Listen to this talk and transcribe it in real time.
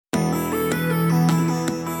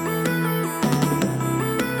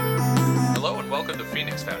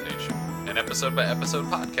Phoenix Foundation, an episode-by-episode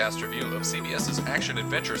podcast review of CBS's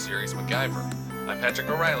action-adventure series MacGyver. I'm Patrick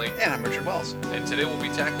O'Reilly. And I'm Richard Wells. And today we'll be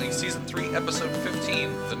tackling Season 3, Episode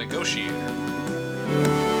 15, The Negotiator.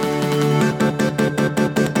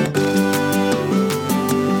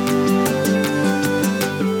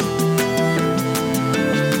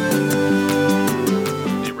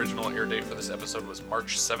 Episode was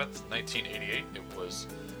March 7th, 1988. It was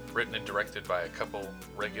written and directed by a couple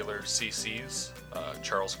regular CCs,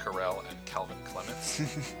 Charles Carell and Calvin Clements. And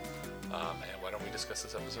why don't we discuss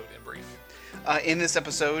this episode in brief? In this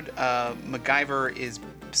episode, MacGyver is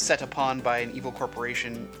set upon by an evil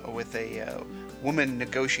corporation with a woman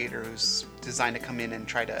negotiator who's designed to come in and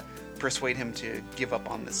try to persuade him to give up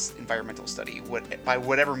on this environmental study by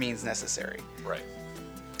whatever means necessary. Right.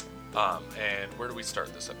 And where do we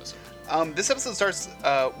start this episode? This episode starts,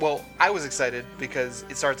 I was excited because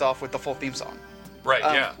it starts off with the full theme song. Right,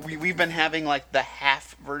 yeah. We've been having, the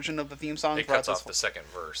half version of the theme song. It cuts off the second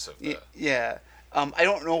verse of the... Yeah. I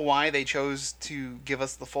don't know why they chose to give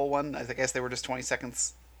us the full one. I guess they were just 20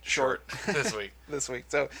 seconds short this week.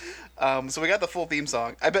 So we got the full theme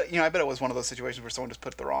song. I bet it was one of those situations where someone just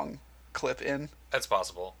put the wrong clip in. That's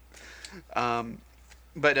possible. But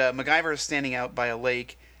MacGyver is standing out by a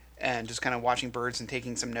lake and just kind of watching birds and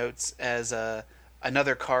taking some notes as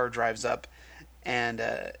another car drives up, and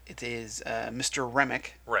it is Mr.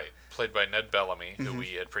 Remick. Right, played by Ned Bellamy, who we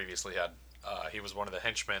had previously had. He was one of the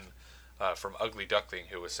henchmen from Ugly Duckling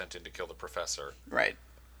who was sent in to kill the professor. Right.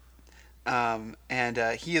 And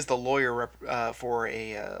he is the lawyer for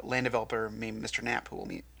a land developer named Mr. Knapp, who we'll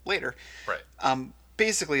meet later. Right.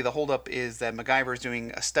 Basically, the holdup is that MacGyver is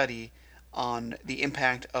doing a study on the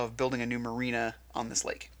impact of building a new marina on this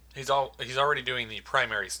lake. He's already doing the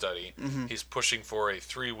primary study. Mm-hmm. He's pushing for a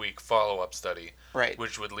 3-week follow-up study, right,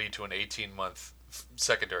 which would lead to an 18-month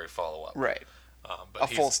secondary follow-up. Right. But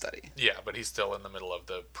full study. Yeah, but he's still in the middle of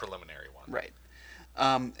the preliminary one. Right.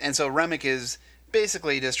 And so Remick is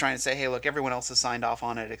basically just trying to say, hey, look, everyone else has signed off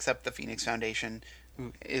on it except the Phoenix Foundation,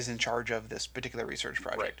 who is in charge of this particular research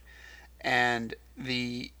project. Right. And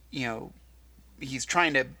he's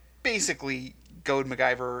trying to basically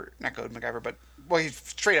he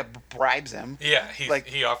straight up bribes him. Yeah,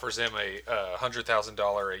 he offers him a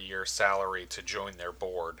 $100,000 a year salary to join their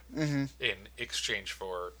board in exchange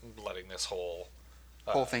for letting this whole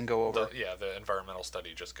thing go over. The environmental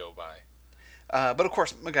study just go by. But of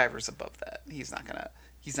course, MacGyver's above that. He's not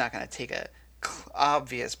gonna take a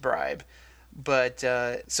obvious bribe. But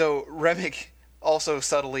so Remick also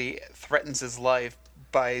subtly threatens his life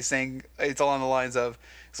by saying it's along the lines of,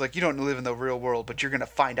 it's like, you don't live in the real world, but you're going to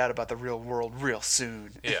find out about the real world real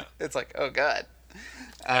soon. Yeah. It's like, oh, God.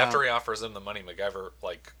 After he offers him the money, MacGyver,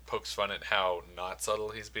 pokes fun at how not subtle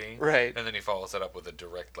he's being. Right. And then he follows it up with a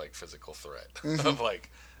direct, physical threat of,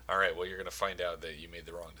 all right, well, you're going to find out that you made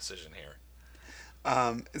the wrong decision here.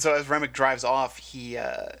 So as Remick drives off, he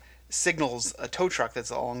signals a tow truck that's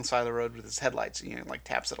alongside the road with his headlights,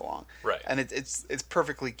 taps it along. Right. And it's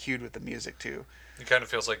perfectly cued with the music, too. It kind of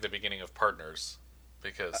feels like the beginning of Partners.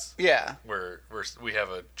 Because we have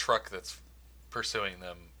a truck that's pursuing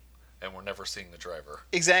them, and we're never seeing the driver.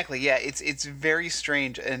 Exactly. Yeah. It's very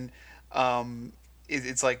strange, and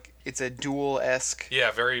it's like it's a Duel-esque. Yeah,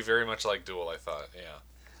 very very much like Duel. I thought.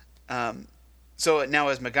 Yeah. So now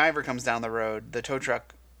as MacGyver comes down the road, the tow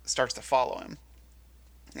truck starts to follow him,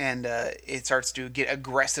 and it starts to get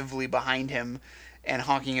aggressively behind him, and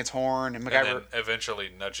honking its horn, and MacGyver and then eventually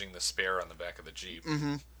nudging the spare on the back of the Jeep.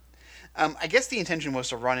 Mm-hmm. I guess the intention was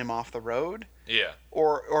to run him off the road. Yeah.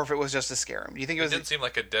 Or if it was just to scare him. Do you think it was? It didn't seem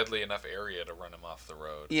like a deadly enough area to run him off the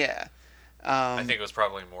road. Yeah. I think it was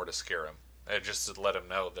probably more to scare him, just to let him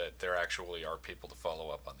know that there actually are people to follow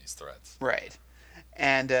up on these threats. Right.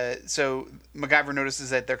 And so MacGyver notices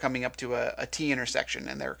that they're coming up to a T intersection,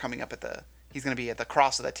 and they're coming up he's going to be at the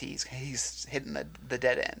cross of the T's. He's hitting the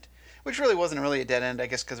dead end, which really wasn't really a dead end, I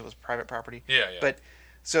guess, because it was private property. Yeah. But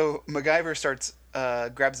so MacGyver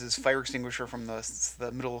grabs his fire extinguisher from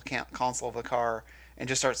the middle console of the car and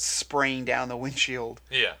just starts spraying down the windshield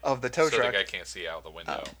of the tow truck. So the guy can't see out the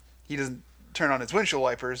window. He doesn't turn on his windshield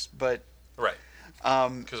wipers, but... Right.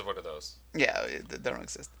 Because what are those? Yeah, they don't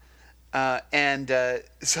exist. So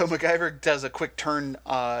MacGyver does a quick turn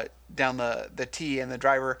down the T, and the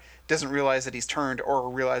driver doesn't realize that he's turned or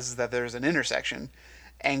realizes that there's an intersection,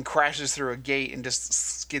 and crashes through a gate and just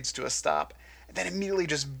skids to a stop. Then immediately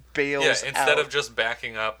just bails out. Yeah, instead of just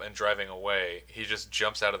backing up and driving away, he just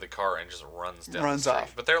jumps out of the car and just runs down the street.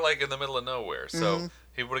 Off. But they're in the middle of nowhere, so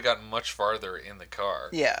he would have gotten much farther in the car.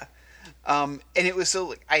 Yeah. And it was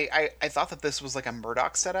so... I thought that this was like a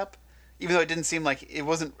Murdoch setup, even though it didn't seem like... It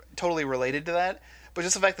wasn't totally related to that, but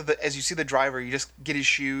just the fact that as you see the driver, you just get his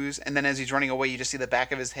shoes, and then as he's running away, you just see the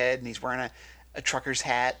back of his head, and he's wearing a trucker's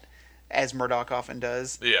hat, as Murdoch often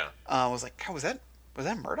does. Yeah. I was like, God, was that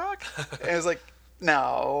Murdoch? And I was like,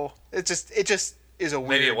 no, it just is a weird.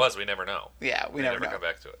 Maybe it was. We never know. Yeah, we never know. Come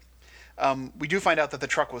back to it. We do find out that the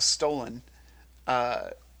truck was stolen,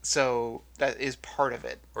 so that is part of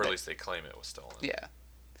it. Or at least they claim it was stolen. Yeah.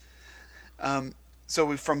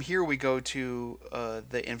 So from here we go to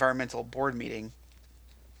the environmental board meeting,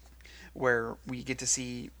 where we get to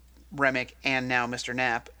see Remick and now Mr.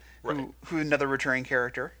 Knapp, who another returning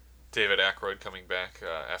character. David Aykroyd coming back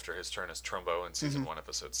after his turn as Trumbo in season 1,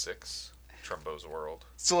 episode 6, Trumbo's World.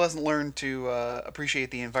 Still hasn't learned to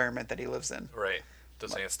appreciate the environment that he lives in. Right.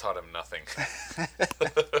 Doesn't it's taught him nothing.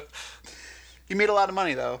 He made a lot of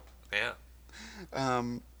money though. Yeah.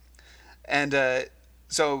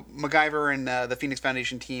 So MacGyver and the Phoenix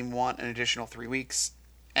Foundation team want an additional 3 weeks,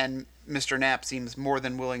 and Mr. Knapp seems more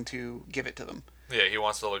than willing to give it to them. Yeah, he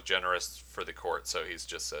wants to look generous for the court, so he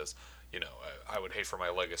just says, I would hate for my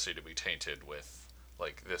legacy to be tainted with,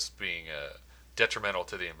 like, this being detrimental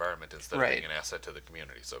to the environment instead of being an asset to the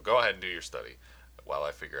community. So go ahead and do your study while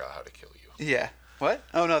I figure out how to kill you. Yeah. What?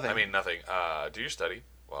 Oh, nothing. I mean, nothing. Do your study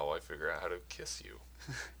while I figure out how to kiss you.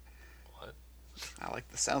 What? I like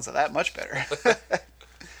the sounds of that much better.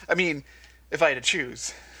 I mean, if I had to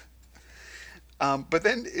choose. But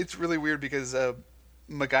then it's really weird because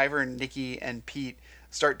MacGyver and Nikki and Pete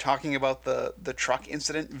start talking about the truck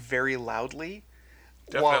incident very loudly.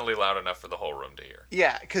 Definitely loud enough for the whole room to hear.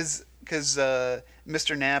 Yeah, because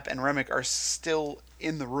Mr. Knapp and Remick are still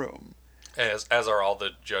in the room. As are all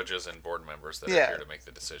the judges and board members that are here to make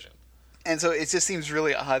the decision. And so it just seems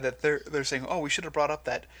really odd that they're saying, "Oh, we should have brought up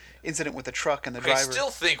that incident with the truck and the driver." I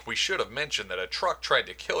still think we should have mentioned that a truck tried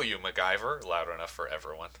to kill you, MacGyver. Loud enough for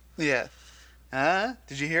everyone. Yeah.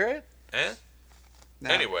 Did you hear it? No.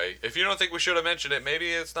 Anyway, if you don't think we should have mentioned it,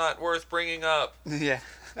 maybe it's not worth bringing up. Yeah.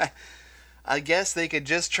 I guess they could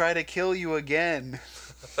just try to kill you again.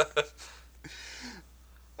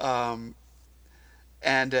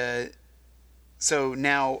 So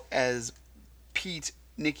now as Pete,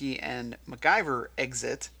 Nikki, and MacGyver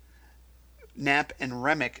exit, Knapp and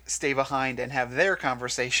Remick stay behind and have their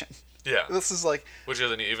conversation. Yeah. This is like... Which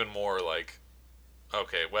is even more like,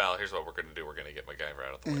 okay, well, here's what we're going to do. We're going to get MacGyver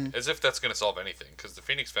out of the way. As if that's going to solve anything, because the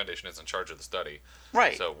Phoenix Foundation is in charge of the study.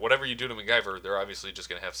 Right. So whatever you do to MacGyver, they're obviously just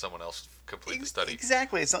going to have someone else complete the study.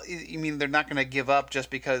 Exactly. It's not, you mean they're not going to give up just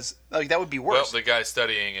because... Like, that would be worse. Well, the guy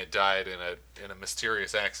studying it died in a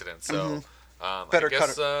mysterious accident, so...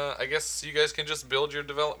 I guess you guys can just build your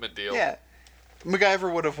development deal. Yeah.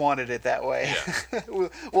 MacGyver would have wanted it that way. Yeah.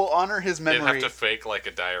 We'll honor his memory. They'd have to fake like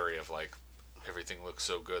a diary of like, everything looks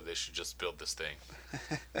so good, they should just build this thing.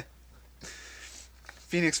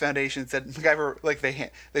 Phoenix Foundation said MacGyver, like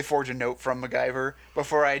they forge a note from MacGyver.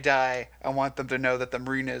 Before I die, I want them to know that the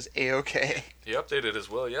marina is A-okay. He updated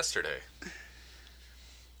his will yesterday.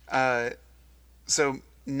 So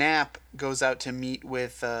Knapp goes out to meet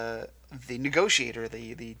with the negotiator,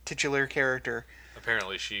 the titular character.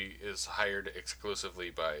 Apparently she is hired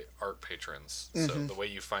exclusively by art patrons. So the way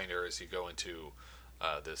you find her is you go into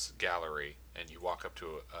this gallery and you walk up to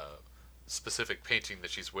a specific painting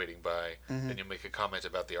that she's waiting by, and you make a comment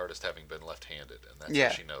about the artist having been left-handed, and that's how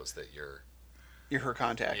she knows that you're her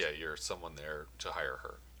contact. Yeah, you're someone there to hire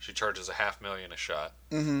her. She charges $500,000 a shot.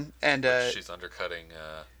 And she's undercutting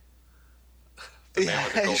the man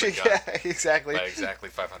with the golden gun. Yeah, exactly. By exactly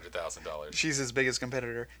 $500,000. She's his biggest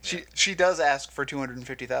competitor. Yeah. She does ask for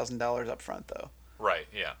 $250,000 up front, though. Right.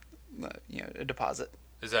 Yeah. A deposit.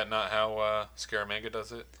 Is that not how Scaramanga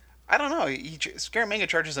does it? I don't know. Scaramanga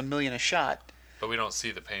charges $1 million a shot. But we don't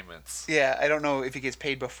see the payments. Yeah, I don't know if he gets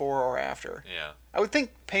paid before or after. Yeah. I would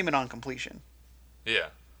think payment on completion. Yeah.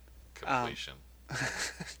 Completion.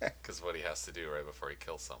 Because what he has to do right before he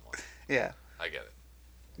kills someone. Yeah. I get it.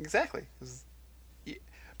 Exactly.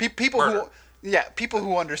 People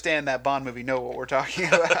who understand that Bond movie know what we're talking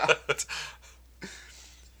about.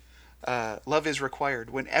 Love is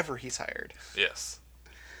required whenever he's hired. Yes.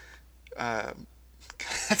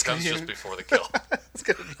 That's comes just before the kill. That's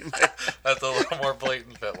gonna be That's a little more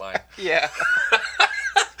blatant, that line. Yeah.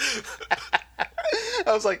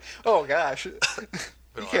 I was like, oh gosh. We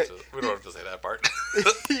don't have to say that part.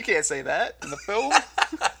 You can't say that in the film.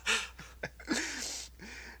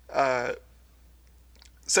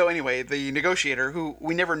 So anyway, the negotiator, who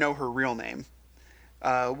we never know her real name,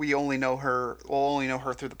 we'll only know her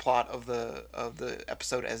through the plot of the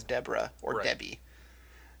episode as Deborah or Debbie.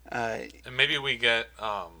 And maybe we get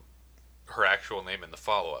her actual name in the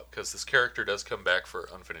follow-up, because this character does come back for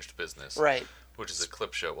Unfinished Business. Right. Which is a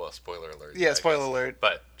clip show. Well, spoiler alert. Yeah, I spoiler guess. alert.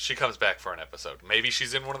 But she comes back for an episode. Maybe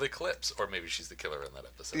she's in one of the clips, or maybe she's the killer in that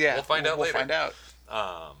episode. Yeah, we'll find out later. We'll find out.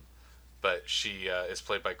 But she is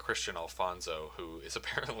played by Christian Alfonso, who is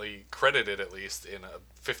apparently credited, at least, in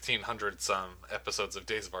 1,500-some episodes of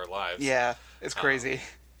Days of Our Lives. Yeah, it's crazy.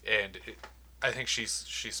 I think she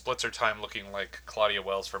splits her time looking like Claudia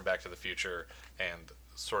Wells from Back to the Future and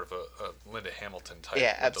sort of a Linda Hamilton type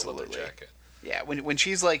with absolutely. the leather jacket. Yeah, when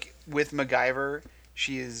she's like with MacGyver,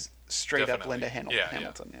 she is straight up Linda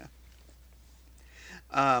Hamilton.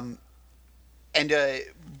 Yeah. And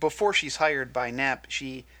before she's hired by Knapp,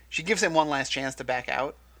 she gives him one last chance to back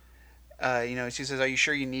out. She says, "Are you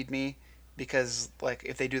sure you need me? Because like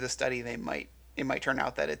if they do the study, it might turn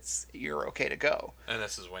out that you're okay to go." And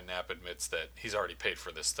this is when Knapp admits that he's already paid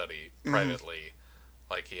for this study privately,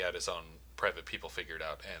 like he had his own private people figured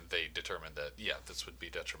out, and they determined that this would be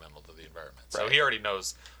detrimental to the environment. So he already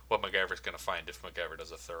knows what MacGyver's going to find if MacGyver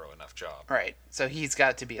does a thorough enough job. Right. So he's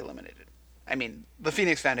got to be eliminated. I mean, the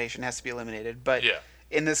Phoenix Foundation has to be eliminated, but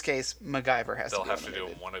in this case, MacGyver has to be eliminated. They'll have to do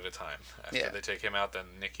them one at a time. After they take him out, then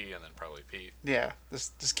Nikki, and then probably Pete. Yeah,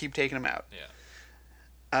 just keep taking him out.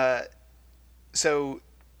 Yeah. So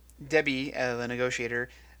Debbie, the negotiator,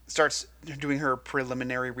 starts doing her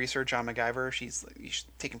preliminary research on MacGyver. She's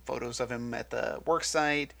taking photos of him at the work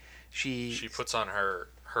site. She puts on her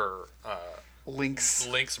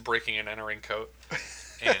Lynx breaking and entering coat,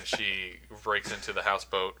 and she breaks into the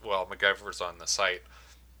houseboat while MacGyver's on the site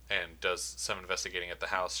and does some investigating at the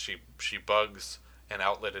house. She bugs an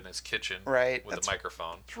outlet in his kitchen with a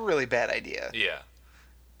microphone. It's a really bad idea. Yeah.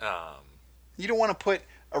 You don't want to put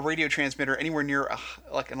a radio transmitter anywhere near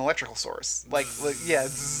an electrical source.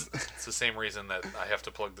 It's the same reason that I have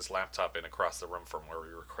to plug this laptop in across the room from where we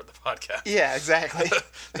record the podcast. Yeah, exactly.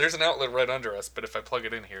 There's an outlet right under us, but if I plug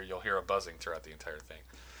it in here, you'll hear a buzzing throughout the entire thing.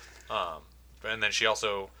 And then she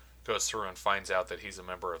also goes through and finds out that he's a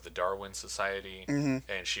member of the Darwin Society, and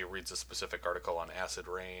she reads a specific article on acid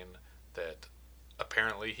rain that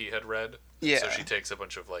apparently he had read. Yeah. So she takes a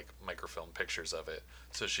bunch of microfilm pictures of it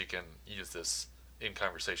so she can use this in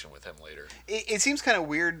conversation with him later. It seems kind of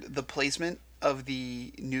weird, the placement of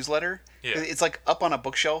the newsletter. Yeah. It's up on a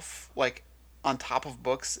bookshelf, on top of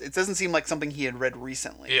books. It doesn't seem like something he had read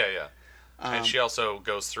recently. Yeah. And she also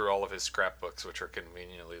goes through all of his scrapbooks, which are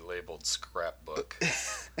conveniently labeled scrapbook,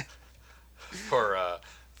 for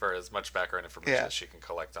as much background information as she can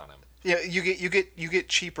collect on him. Yeah, you get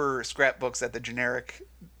cheaper scrapbooks at the generic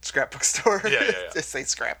scrapbook store. Yeah. Just say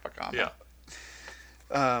scrapbook on them.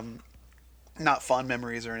 Yeah. Not fond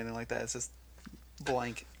memories or anything like that. It's just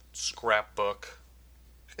blank. Scrapbook.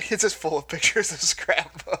 It's just full of pictures of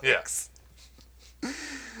scrapbooks.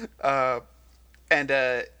 Yeah.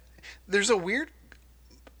 And there's a weird,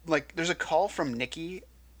 there's a call from Nikki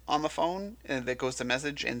on the phone that goes to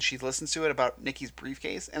message, and she listens to it about Nikki's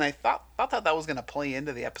briefcase, and I thought that was going to play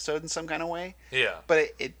into the episode in some kind of way. Yeah. But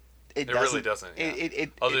it really doesn't. Yeah.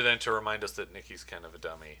 Other than to remind us that Nikki's kind of a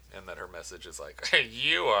dummy, and that her message is like, "Hey,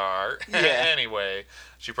 you are." Yeah. Anyway,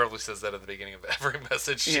 she probably says that at the beginning of every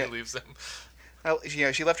message she leaves him.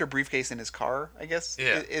 She left her briefcase in his car, I guess.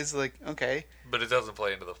 Yeah. Is okay. But it doesn't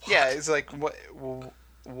play into the plot. Yeah, it's like, what?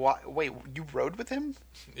 Wait, you rode with him?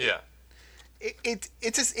 Yeah. It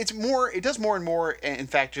does more and more, in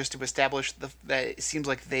fact, just to establish that it seems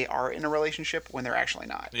like they are in a relationship when they're actually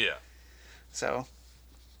not. Yeah. So,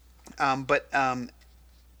 as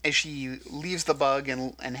she leaves the bug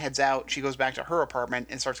and heads out, she goes back to her apartment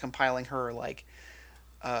and starts compiling her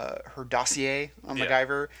her dossier on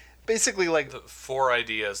MacGyver. Basically, the 4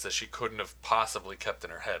 ideas that she couldn't have possibly kept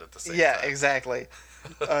in her head at the same time. Yeah, exactly.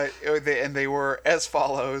 And they were as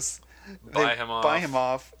follows: buy him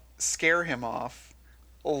off, scare him off,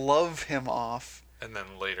 love him off, and then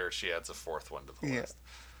later she adds a 4th one to the list.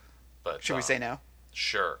 But should we say now?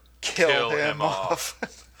 Sure. Kill him off.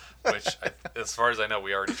 Which, as far as I know,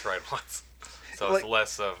 we already tried once. So it's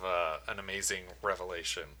less of an amazing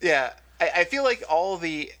revelation. Yeah, I feel like all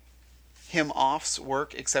the him offs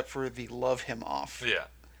work except for the love him off. Yeah.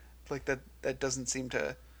 That doesn't seem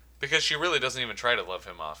to... Because she really doesn't even try to love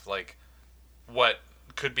him off. What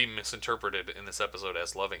could be misinterpreted in this episode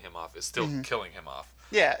as loving him off is still killing him off.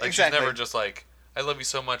 Yeah, exactly. She's never just I love you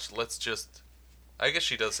so much, let's just... I guess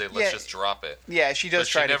she does say, let's just drop it. Yeah, she does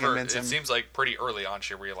try to convince him. It seems like pretty early on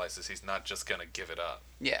she realizes he's not just going to give it up.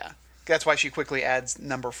 Yeah. That's why she quickly adds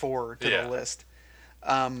number 4 to the list.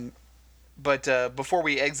 But before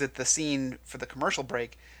we exit the scene for the commercial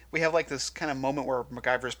break, we have this kind of moment where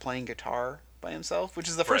MacGyver's playing guitar by himself, which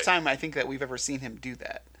is the first time I think that we've ever seen him do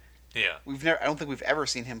that. Yeah. I don't think we've ever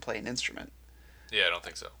seen him play an instrument. Yeah, I don't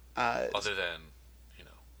think so. Uh, Other than,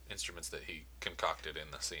 instruments that he concocted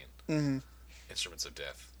in the scene. mm-hmm. Instruments of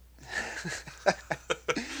Death.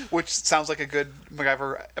 Which sounds like a good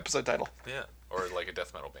MacGyver episode title. Yeah, or like a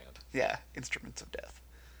death metal band. Yeah, Instruments of Death.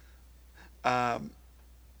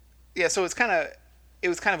 Yeah, so it was kind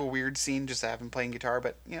of a weird scene just to have him playing guitar,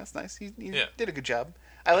 but it's nice. He did a good job.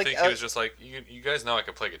 I think he was just like, you guys know I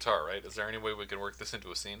can play guitar, right? Is there any way we can work this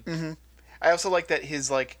into a scene? Mm-hmm. I also like that his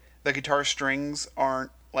the guitar strings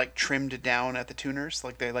aren't trimmed down at the tuners,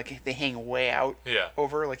 they hang way out. Yeah.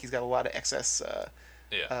 Over, he's got a lot of excess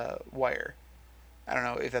Yeah. wire. I don't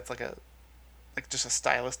know if that's just a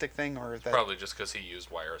stylistic thing, or if that Probably just because he used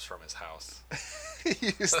wires from his house. he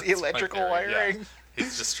used That's the my electrical theory, wiring. Yeah. He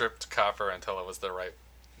just stripped copper until it was the right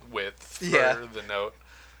width for the note.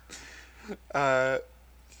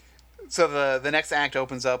 So the next act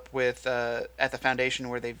opens up with at the Foundation,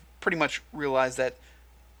 where they've pretty much realized that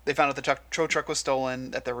they found out the tow truck was stolen,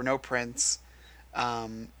 that there were no prints,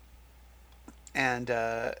 and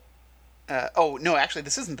oh no, actually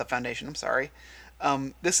this isn't the Foundation. I'm sorry.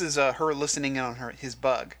 This is her listening in on his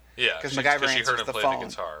bug. Yeah, because MacGyver she answers heard him the play phone. the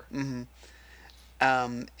guitar.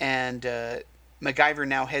 Mm-hmm. And MacGyver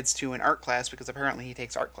now heads to an art class because apparently he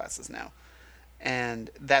takes art classes now, and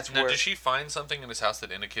that's now, where. Did she find something in his house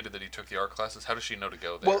that indicated that he took the art classes? How does she know to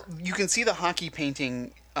go there? Well, you can see the hockey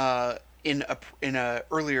painting in a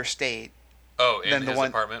earlier state. Oh, in his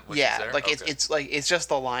apartment, which is there? It's just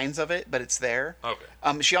the lines of it, but it's there.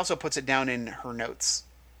 Okay. She also puts it down in her notes.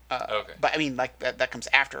 Okay. But I mean, that comes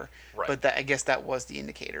after. Right. But I guess that was the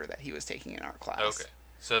indicator that he was taking an art class. Okay.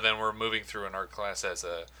 So then we're moving through an art class as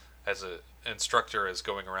a instructor is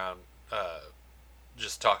going around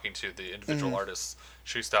just talking to the individual artists.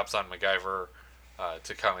 She stops on MacGyver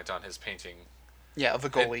to comment on his painting. Yeah, of the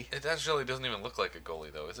goalie. It actually doesn't even look like a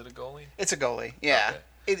goalie, though. Is it a goalie? It's a goalie. Yeah.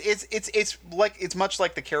 Okay. It's much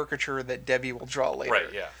like the caricature that Debbie will draw later.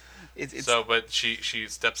 Right. Yeah. But she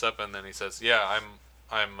steps up and then he says, "Yeah,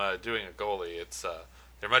 I'm doing a goalie. It's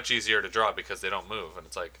they're much easier to draw because they don't move." And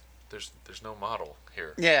it's like there's no model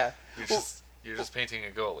here. Yeah. You're just painting a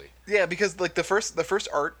goalie. Yeah, because the first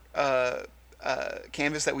art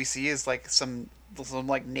canvas that we see is some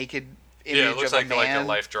naked image it looks of a man. like a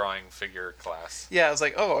life drawing figure class. Yeah, I was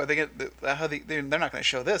like, oh, are they they're not going to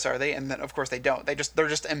show this, are they? And then of course they don't. They're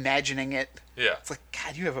just imagining it. Yeah. It's like,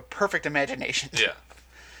 God, you have a perfect imagination. Yeah.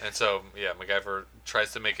 And so MacGyver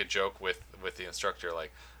tries to make a joke with the instructor,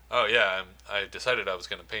 like, "Oh yeah, I decided I was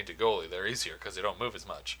going to paint a goalie. They're easier because they don't move as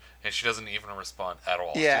much." And she doesn't even respond at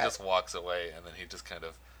all. Yeah. She just walks away, and then he just kind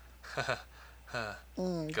of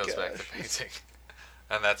goes back to painting.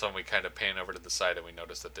 And that's when we kind of pan over to the side and we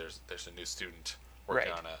notice that there's a new student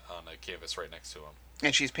working on a canvas right next to him.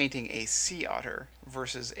 And she's painting a sea otter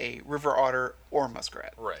versus a river otter or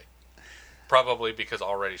muskrat. Right. Probably because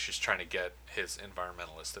already she's trying to get his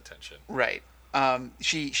environmentalist attention. Right.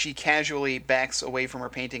 She casually backs away from her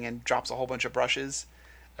painting and drops a whole bunch of brushes.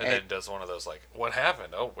 And then does one of those like, "What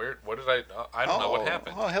happened? Oh, what did I don't know what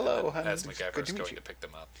happened." Oh, hello. As MacGyver's going to pick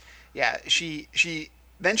them up. Yeah, she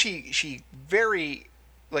very,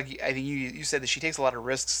 like, I think you said that she takes a lot of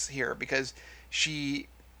risks here because she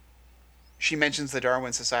mentions the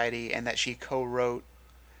Darwin Society and that she co-wrote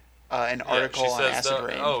an article on acid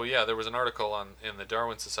rain. Oh yeah, there was an article in the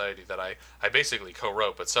Darwin Society that I basically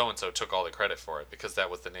co-wrote, but so and so took all the credit for it because that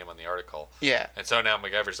was the name on the article. Yeah. And so now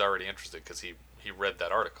MacGyver's already interested because he read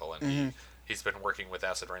that article and he's been working with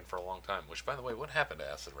acid rain for a long time. Which, by the way, what happened to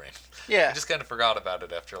acid rain? Yeah. I just kind of forgot about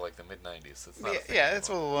it after like the mid '90s. It's not. It's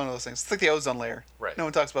one of those things. It's like the ozone layer. Right. No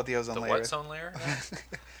one talks about the ozone layer. The what zone layer?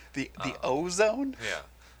 the ozone.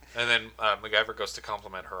 Yeah. And then MacGyver goes to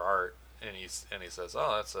compliment her art. And he says,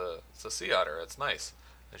 "Oh, it's a sea otter. It's nice."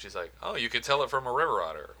 And she's like, "Oh, you could tell it from a river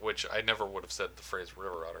otter," which I never would have said the phrase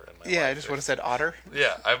river otter in my life. Yeah, I just would have said otter.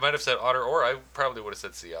 Yeah, I might have said otter, or I probably would have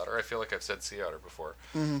said sea otter. I feel like I've said sea otter before.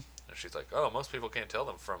 Mm-hmm. And she's like, "Oh, most people can't tell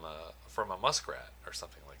them from a muskrat or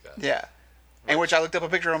something like that." Yeah. And which I looked up a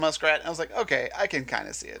picture of a muskrat and I was like, okay, I can kind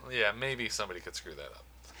of see it. Yeah, maybe somebody could screw that up.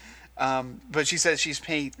 But she says she's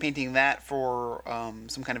painting that for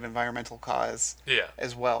some kind of environmental cause. Yeah.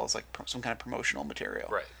 As well as like some kind of promotional material.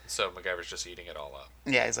 Right. So MacGyver's just eating it all up.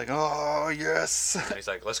 Yeah, he's like, oh yes. And he's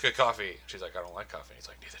like, "Let's get coffee." She's like, "I don't like coffee." And he's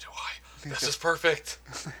like, "Neither do I. This is perfect.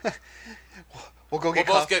 We'll go get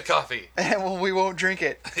We'll both get coffee. And we won't drink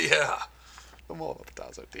it." Yeah.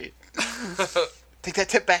 Take that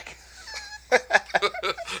tip back.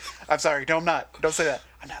 I'm sorry. No, I'm not. Don't say that.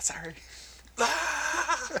 I'm not sorry.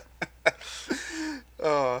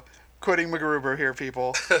 Quitting MacGruber here,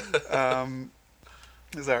 people.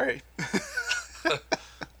 Sorry.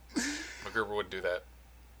 MacGyver would do that.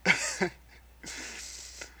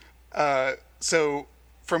 So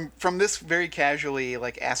from this very casually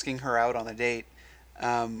like asking her out on a date,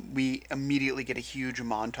 we immediately get a huge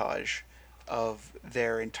montage of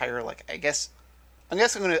their entire like I guess I'm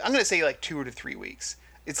gonna say like 2 to 3 weeks.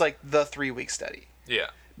 It's like the 3-week study. Yeah.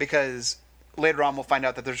 Because later on we'll find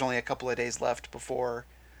out that there's only a couple of days left before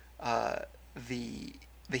the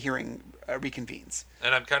hearing reconvenes.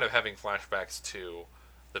 And I'm kind of having flashbacks to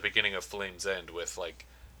the beginning of Flame's End with like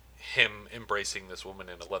him embracing this woman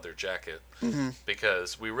in a leather jacket,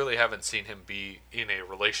 because we really haven't seen him be in a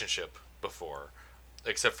relationship before,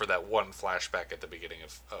 except for that one flashback at the beginning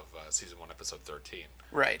of season 1, episode 13.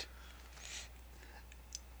 Right.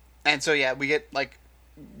 And so yeah, we get like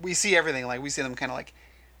we see everything. Like we see them kind of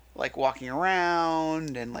like walking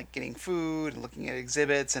around and like getting food and looking at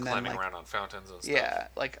exhibits and climbing then like around on fountains and stuff. yeah,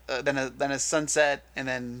 like then a sunset and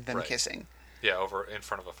then Right. kissing. Yeah, over in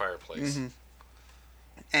front of a fireplace.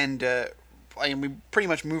 And we pretty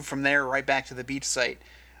much move from there right back to the beach site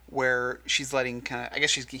where she's letting I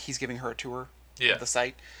guess he's giving her a tour Yeah. of the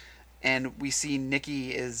site. And we see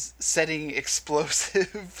Nikki is setting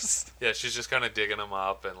explosives. Yeah, she's just kind of digging them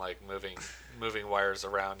up and like moving wires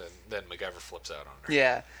around, and then MacGyver flips out on her.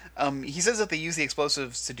 Yeah. He says that they use the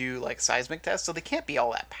explosives to do like seismic tests, so they can't be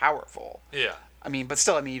all that powerful. Yeah. I mean, but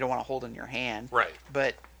still, you don't want to hold in your hand. Right.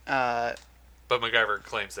 But But MacGyver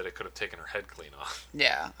claims that it could have taken her head clean off.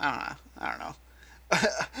 yeah, I don't know.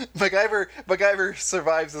 MacGyver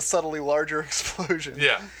survives a subtly larger explosion.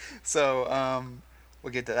 Yeah. So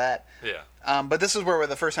we'll get to that. Yeah. But this is where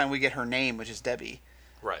the first time we get her name, which is Debbie.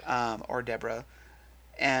 Right. Or Deborah.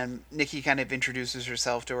 And Nikki kind of introduces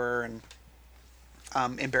herself to her and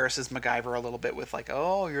embarrasses MacGyver a little bit with like,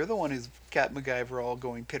 oh, you're the one who's got MacGyver all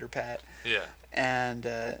going pitter-pat. Yeah. And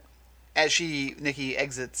as Nikki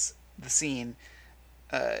exits the scene,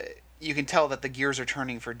 you can tell that the gears are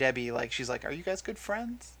turning for Debbie. Like she's like, "Are you guys good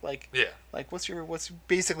friends? Like, Yeah. Like, what's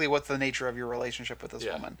the nature of your relationship with this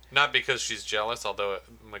Yeah. woman?" Not because she's jealous, although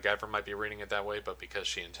MacGyver might be reading it that way, but because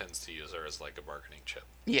she intends to use her as like a bargaining chip.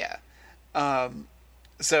 Yeah.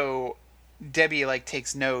 So Debbie like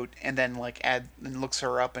takes note and then like looks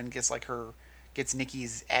her up and gets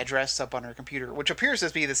Nikki's address up on her computer, which appears to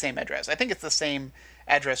be the same address. I think it's the same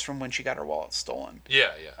address from when she got her wallet stolen.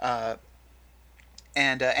 Yeah. Yeah.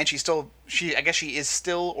 And I guess she is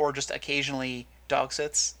still or just occasionally dog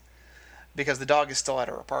sits because the dog is still at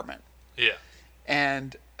her apartment. Yeah.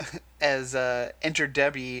 And as enter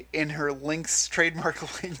Debbie in her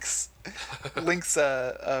trademark Lynx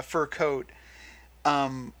fur coat,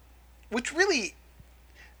 which really,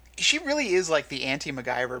 she really is like the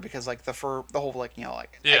anti-MacGyver because like the fur, the whole like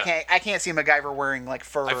Yeah. I can't see MacGyver wearing like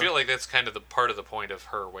fur. I feel like that's kind of the part of the point of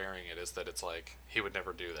her wearing it is that it's like he would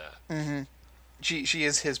never do that. Mm-hmm. She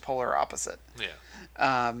is his polar opposite.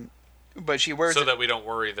 Yeah. But she wears so it, that we don't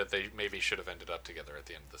worry that they maybe should have ended up together at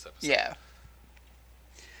the end of this episode. yeah.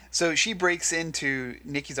 So she breaks into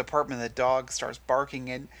Nikki's apartment. The dog starts barking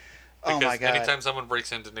and oh my god! Anytime someone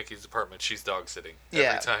breaks into Nikki's apartment, she's dog sitting Yeah.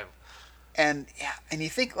 every time. And yeah, and you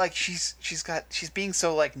think like she's being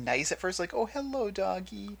so like nice at first, like, oh hello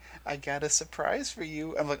doggy, I got a surprise for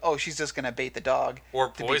you. I'm like, oh, she's just gonna bait the dog Or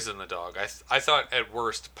poison the dog. I thought at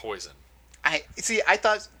worst poison. I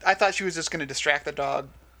thought she was just gonna distract the dog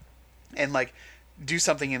and like do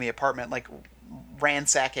something in the apartment, like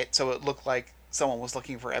ransack it so it looked like someone was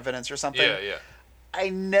looking for evidence or something. Yeah, yeah. I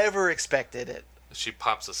never expected it. She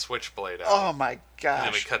pops a switchblade out. Oh my And then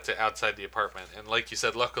we gosh! cut to outside the apartment, and like you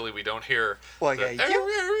said, luckily we don't hear Like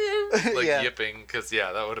the, like Yeah. yipping, because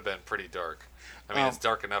yeah, that would have been pretty dark. I mean, it's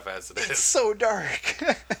dark enough as it It's is. so dark.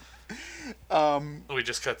 We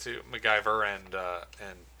just cut to MacGyver and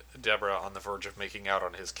Deborah on the verge of making out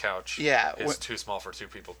on his couch. Yeah, his too small for two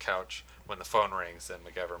people couch. When the phone rings, then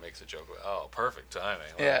MacGyver makes a joke. Oh, perfect timing.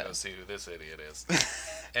 Let me go see who this idiot is.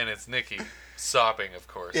 And it's Nikki sobbing, of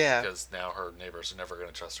course, Yeah. because now her neighbors are never going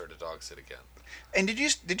to trust her to dog sit again. And did you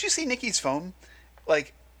see Nikki's phone?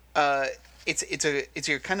 Like, it's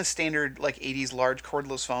your kind of standard like 80s large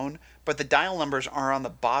cordless phone, but the dial numbers are on the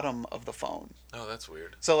bottom of the phone. Oh, that's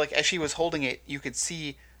weird. So like as she was holding it, you could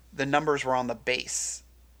see the numbers were on the base.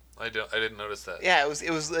 I didn't notice that. Yeah,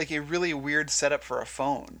 it was like a really weird setup for a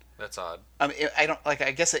phone. That's odd. I don't like.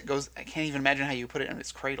 I guess it goes. I can't even imagine how you put it in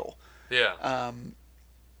its cradle. Yeah.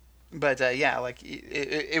 But yeah, like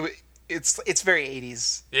it's very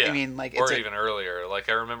 80s. Yeah. I mean, like or even earlier. Like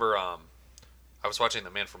I remember, I was watching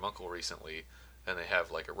The Man from U.N.C.L.E. recently, and they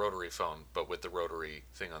have like a rotary phone, but with the rotary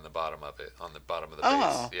thing on the bottom of it, on the bottom of the base.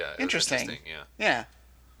 Oh, Yeah. It was interesting. Yeah.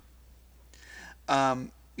 Yeah.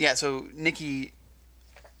 Yeah. So Nikki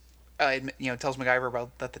tells MacGyver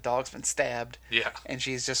about that the dog's been stabbed. Yeah. And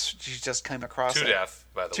she's just come across To death,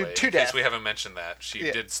 by the way. To In death. case we haven't mentioned that. She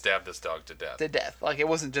did stab this dog to death. To death. Like, it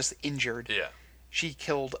wasn't just injured. Yeah. She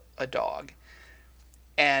killed a dog.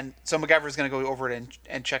 And so MacGyver's going to go over and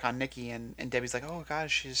check on Nikki, and Debbie's like, oh,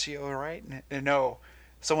 gosh, is she all right? And no,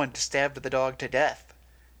 someone stabbed the dog to death.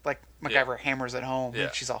 Like, MacGyver hammers it home. Yeah.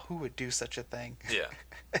 And she's all, who would do such a thing? Yeah.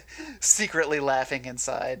 Secretly laughing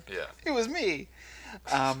inside. Yeah. It was me.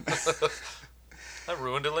 I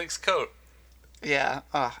ruined a Link's coat. Yeah.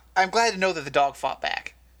 I'm glad to know that the dog fought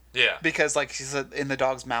back. Yeah. Because, like, she's in the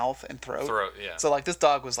dog's mouth and throat. Yeah. So, like, this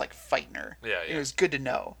dog was, like, fighting her. Yeah, yeah. It was good to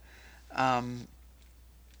know.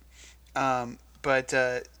 But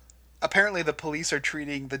apparently the police are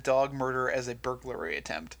treating the dog murder as a burglary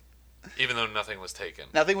attempt. Even though nothing was taken.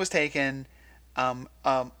 Nothing was taken.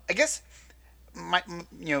 I guess my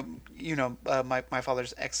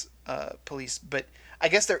father's ex police, but I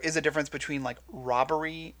guess there is a difference between like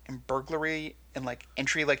robbery and burglary and like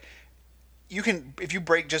entry. Like, you can, if you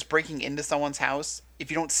breaking into someone's house, if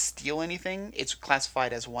you don't steal anything, it's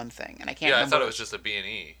classified as one thing. And I can't. Yeah, I thought it was just a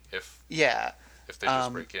B&E. If they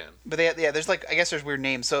just break in. But there's like, I guess there's weird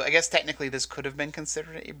names. So I guess technically this could have been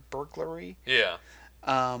considered a burglary. Yeah.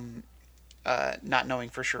 Not knowing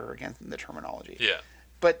for sure, again, the terminology. Yeah.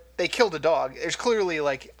 But they killed a dog. There's clearly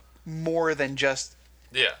like more than just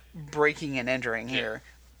breaking and entering here.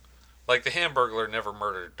 Like, the Hamburglar never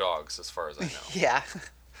murdered dogs, as far as I know. Yeah.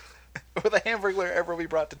 Will the Hamburglar ever be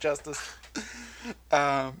brought to justice?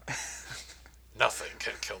 Nothing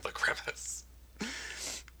can kill the Grimace.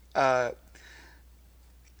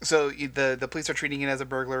 So the police are treating it as a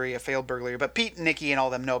burglary, a failed burglary. But Pete, Nikki, and all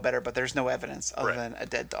them know better, but there's no evidence other than a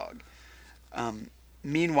dead dog.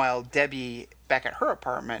 Meanwhile, Debbie, back at her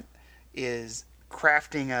apartment, is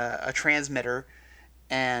crafting a transmitter,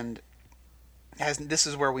 and this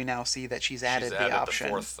is where we now see that she's added the option.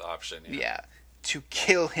 The fourth option. Yeah. To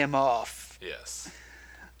kill him off. Yes.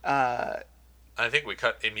 I think we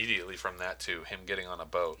cut immediately from that to him getting on a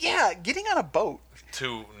boat. Yeah, getting on a boat.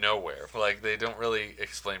 To nowhere. Like, they don't really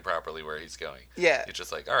explain properly where he's going. Yeah. It's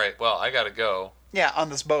just like, all right, well, I gotta go. Yeah, on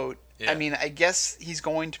this boat. Yeah. I mean, I guess he's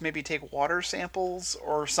going to maybe take water samples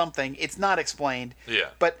or something. It's not explained. Yeah.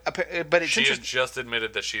 But it's she interesting. had just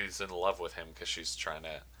admitted that she's in love with him because she's trying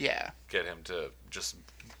to get him to just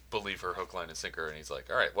believe her hook, line, and sinker. And he's like,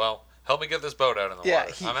 all right, well, help me get this boat out in the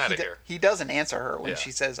water. I'm out of here. He doesn't answer her when she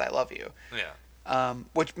says, I love you. Yeah.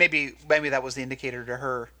 Which maybe that was the indicator to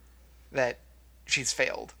her that she's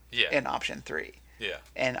failed in option 3. Yeah.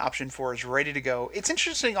 And option 4 is ready to go. It's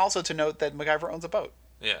interesting also to note that MacGyver owns a boat.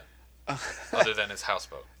 Yeah. Other than his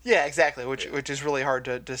houseboat. Yeah, exactly. Which is really hard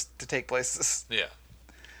to take places. Yeah.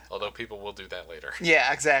 Although people will do that later.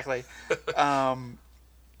 Yeah, exactly. And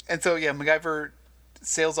so MacGyver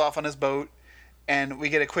sails off on his boat, and we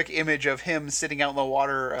get a quick image of him sitting out in the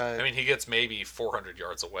water. I mean, he gets maybe 400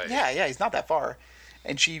 yards away. Yeah, he's not that far.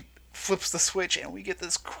 And she flips the switch, and we get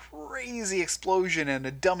this crazy explosion and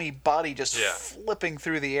a dummy body just flipping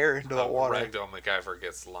through the air into the water. Ragdoll MacGyver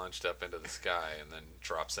gets launched up into the sky and then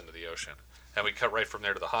drops into the ocean. And we cut right from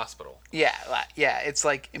there to the hospital. Yeah. It's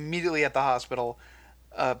like immediately at the hospital,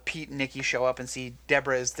 Pete and Nikki show up and see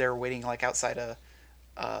Deborah is there waiting like outside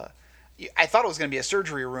I thought it was going to be a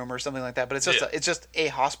surgery room or something like that, but it's just a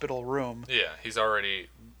hospital room. Yeah, he's already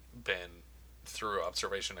been through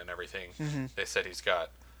observation and everything. Mm-hmm. They said he's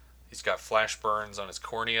got flash burns on his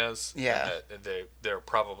corneas. Yeah, and they're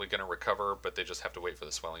probably going to recover, but they just have to wait for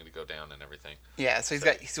the swelling to go down and everything. Yeah, so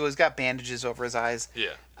he's got bandages over his eyes.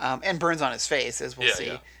 Yeah, and burns on his face, as we'll see.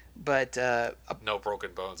 Yeah. But no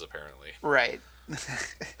broken bones apparently. Right.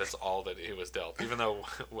 That's all that he was dealt. Even though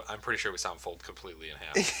I'm pretty sure we saw him fold completely in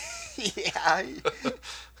half.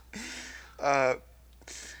 Yeah.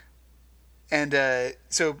 And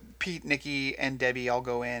so Pete, Nikki, and Debbie all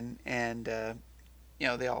go in, and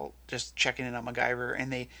they all just checking in on MacGyver,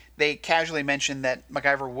 and they casually mention that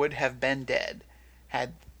MacGyver would have been dead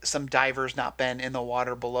had some divers not been in the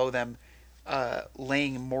water below them,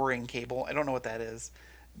 laying mooring cable. I don't know what that is,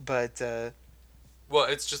 but. Well,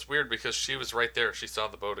 it's just weird because she was right there. She saw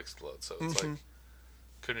the boat explode, so it's like,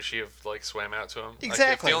 couldn't she have like swam out to him? Exactly.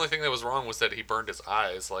 Like, if the only thing that was wrong was that he burned his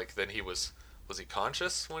eyes, like then he was he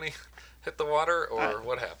conscious when he hit the water, or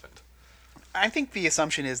what happened? I think the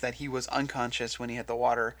assumption is that he was unconscious when he hit the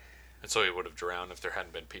water, and so he would have drowned if there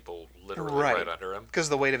hadn't been people literally right under him. Because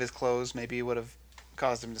the weight of his clothes maybe would have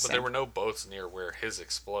caused him to sink. But there were no boats near where his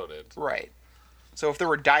exploded. Right. So if there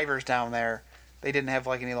were divers down there. They didn't have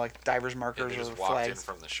like any like divers markers he or just walked flags. In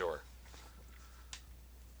from the shore.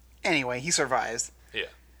 Anyway, he survives. Yeah.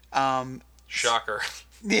 Shocker.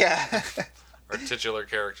 Yeah. Our titular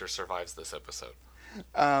character survives this episode.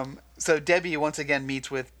 So Debbie once again meets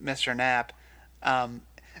with Mr. Knapp.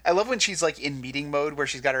 I love when she's like in meeting mode, where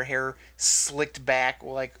she's got her hair slicked back,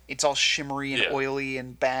 like it's all shimmery and oily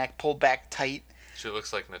and pulled back tight. She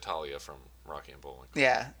looks like Natalia from Rocky and Bullwinkle.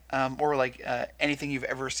 Yeah, or like anything you've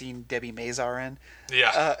ever seen Debbie Mazar in.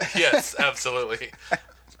 Yeah. Yes, absolutely.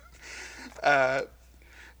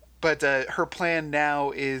 But her plan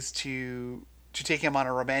now is to take him on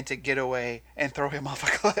a romantic getaway and throw him off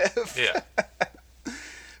a cliff. Yeah.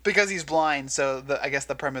 Because he's blind, so I guess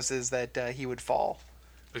the premise is that he would fall.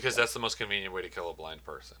 Because that's the most convenient way to kill a blind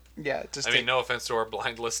person. Yeah, I mean, no offense to our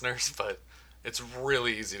blind listeners, but it's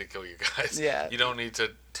really easy to kill you guys. Yeah. You don't need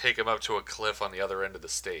to take them up to a cliff on the other end of the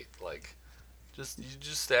state. Like, you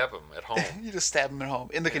just stab them at home. You just stab them at home,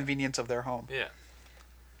 in the convenience of their home. Yeah.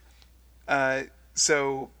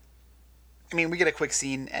 So, I mean, we get a quick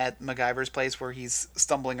scene at MacGyver's place where he's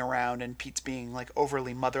stumbling around and Pete's being like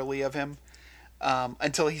overly motherly of him,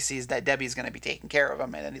 until he sees that Debbie's going to be taking care of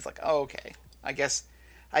him, and then he's like, "Oh, okay, I guess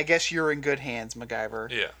you're in good hands, MacGyver."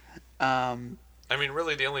 Yeah. I mean,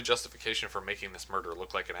 really, the only justification for making this murder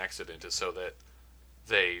look like an accident is so that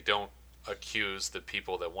they don't accuse the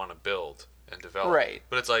people that want to build and develop. Right.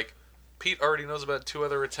 But it's like, Pete already knows about 2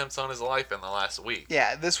 other attempts on his life in the last week.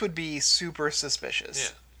 Yeah, this would be super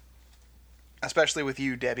suspicious. Yeah. Especially with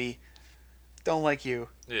you, Debbie. Don't like you.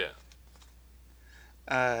 Yeah.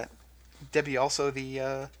 Debbie also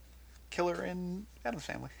the killer in Addams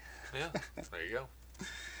Family. Yeah. There you go.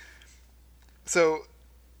 So,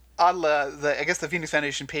 I guess the Phoenix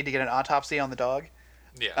Foundation paid to get an autopsy on the dog.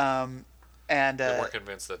 Yeah. And they weren't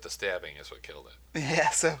convinced that the stabbing is what killed it. Yeah,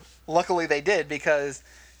 so luckily they did, because,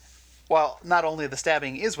 well, not only the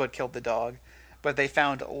stabbing is what killed the dog, but they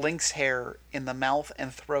found lynx hair in the mouth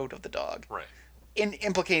and throat of the dog. Right.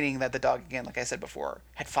 Implicating that the dog, again, like I said before,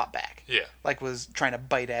 had fought back. Yeah. Like was trying to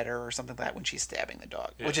bite at her or something like that when she's stabbing the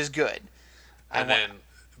dog, Yeah. which is good. And then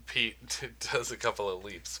Pete does a couple of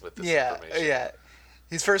leaps with this information. Yeah.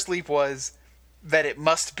 His first leap was that it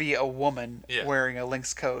must be a woman Yeah. wearing a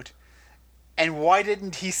lynx coat. And why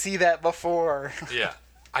didn't he see that before? Yeah.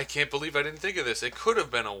 I can't believe I didn't think of this. It could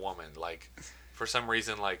have been a woman. Like, for some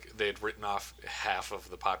reason, like, they had written off half of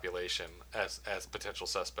the population as potential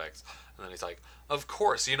suspects. And then he's like, of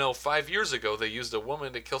course, 5 years ago they used a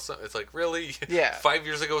woman to kill some... It's like, really? Yeah. 5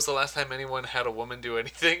 years ago was the last time anyone had a woman do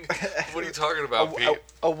anything? What are you talking about, Pete?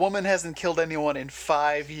 A woman hasn't killed anyone in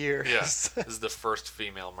 5 years. Yeah. This is the first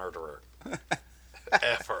female murderer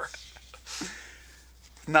ever.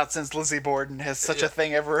 Not since Lizzie Borden has such a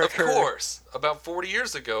thing ever occurred. Of course. About 40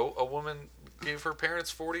 years ago, a woman gave her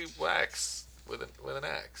parents 40 whacks with an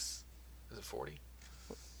axe. Is it 40?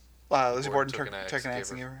 Lizzie Borden took an axe and gave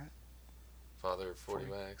her... Father, 40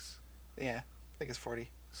 whacks. Yeah, I think it's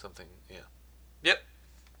 40. Something, yeah. Yep.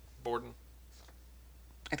 Borden.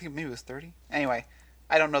 I think maybe it was 30. Anyway,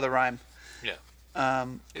 I don't know the rhyme. Yeah.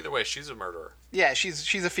 Either way, she's a murderer. Yeah,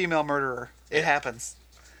 she's a female murderer. It happens.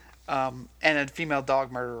 And a female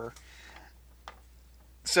dog murderer.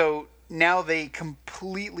 So now they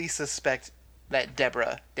completely suspect that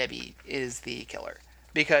Debbie, is the killer.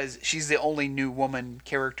 Because she's the only new woman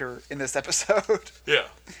character in this episode. Yeah.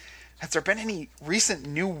 Has there been any recent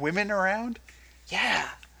new women around? Yeah.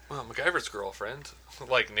 Well, MacGyver's girlfriend.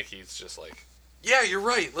 Like, Nikki's just like, yeah, you're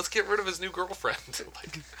right. Let's get rid of his new girlfriend.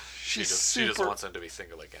 Like, she just wants him to be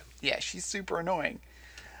single again. Yeah, she's super annoying.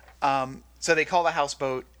 So they call the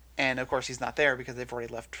houseboat, and of course he's not there because they've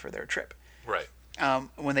already left for their trip. Right.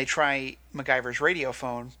 When they try MacGyver's radio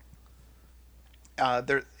phone,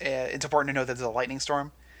 it's important to note that there's a lightning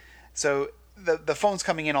storm. So the phone's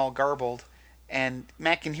coming in all garbled, and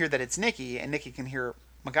Matt can hear that it's Nikki, and Nikki can hear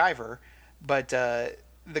MacGyver, but the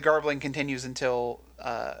garbling continues until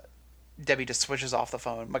Debbie just switches off the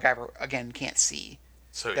phone. MacGyver, again, can't see.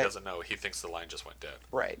 So he doesn't know. He thinks the line just went dead.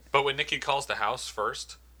 Right. But when Nikki calls the house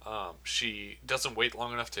first, she doesn't wait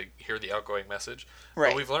long enough to hear the outgoing message.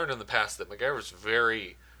 Right. But we've learned in the past that MacGyver's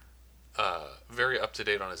very up to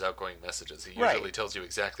date on his outgoing messages. He usually tells you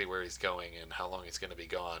exactly where he's going and how long he's going to be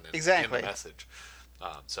gone in the message.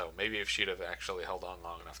 So maybe if she'd have actually held on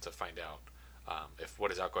long enough to find out if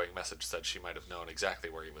what his outgoing message said, she might have known exactly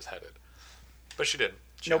where he was headed. But she didn't.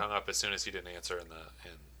 She hung up as soon as he didn't answer, and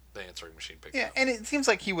the answering machine picked up. Yeah, and it seems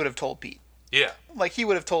like he would have told Pete. Yeah. Like he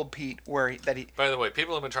would have told Pete that he. By the way,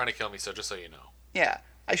 people have been trying to kill me, so just so you know. Yeah,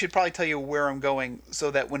 I should probably tell you where I'm going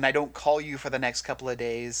so that when I don't call you for the next couple of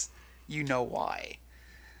days, you know why.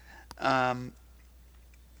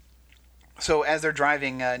 So as they're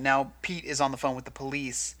driving, now Pete is on the phone with the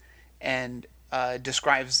police and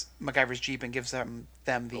describes MacGyver's Jeep and gives them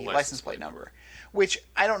the license plate number. Which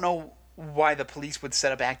I don't know why the police would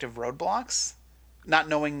set up active roadblocks, not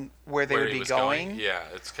knowing where they Where would he be was going. Yeah,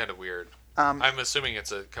 it's kind of weird. I'm assuming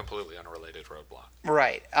it's a completely unrelated roadblock.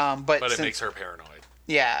 Right. But it makes her paranoid.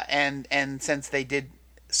 Yeah, and since they did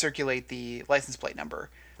circulate the license plate number,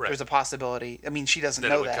 there's a possibility. I mean, she doesn't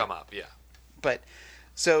know it would that. come up, yeah. But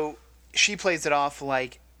so she plays it off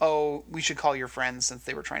like, oh, we should call your friends since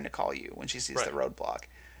they were trying to call you when she sees the roadblock.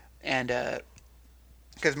 And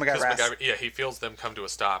because MacGyver, he feels them come to a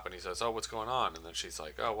stop and he says, oh, what's going on? And then she's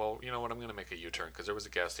like, oh, well, you know what, I'm going to make a U-turn because there was a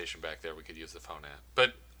gas station back there we could use the phone at.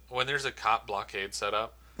 But when there's a cop blockade set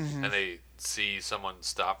up and they see someone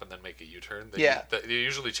stop and then make a U-turn, they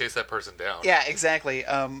usually chase that person down. Yeah, exactly.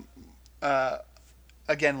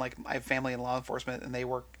 Again, like I have family in law enforcement, and they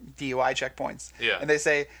work DUI checkpoints. Yeah. And they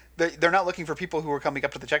say they're not looking for people who are coming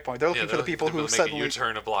up to the checkpoint. They're looking for the people who suddenly make a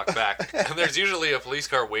U-turn a block back. And there's usually a police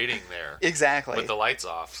car waiting there. Exactly. With the lights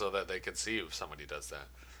off so that they can see if somebody does that.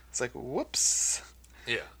 It's like, whoops.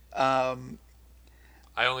 Yeah. I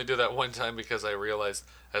only did that one time because I realized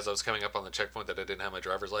as I was coming up on the checkpoint that I didn't have my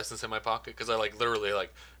driver's license in my pocket because I literally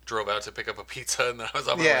drove out to pick up a pizza and then I was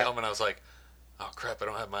on my way home and I was like, oh crap, I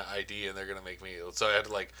don't have my ID and they're gonna make me. So I had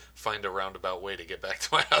to find a roundabout way to get back to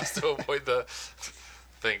my house to avoid the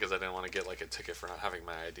thing because I didn't want to get a ticket for not having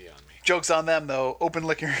my ID on me. Joke's on them though. Open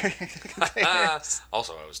liquor containers.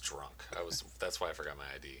 Also, I was drunk. That's why I forgot my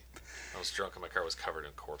ID. I was drunk and my car was covered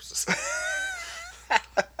in corpses.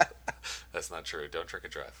 That's not true. Don't drink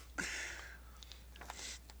and drive.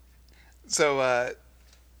 So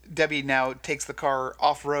Debbie now takes the car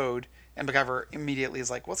off road, and MacGyver immediately is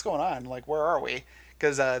like, "What's going on? Like, where are we?"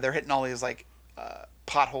 Because they're hitting all these not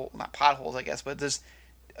potholes, I guess, but there's.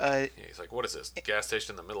 He's like, "What is this? Gas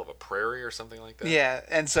station in the middle of a prairie or something like that?" Yeah,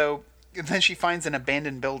 and so then she finds an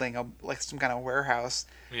abandoned building, like some kind of warehouse.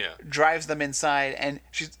 Yeah. Drives them inside, and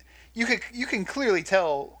you can clearly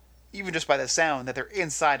tell, even just by the sound, that they're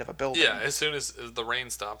inside of a building. Yeah, as soon as the rain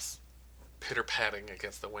stops pitter-patting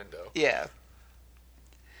against the window. Yeah.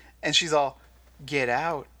 And she's all, "Get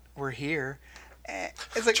out, we're here." And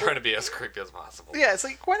it's like trying to be as creepy as possible. Yeah, it's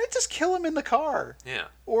like, why not just kill him in the car? Yeah.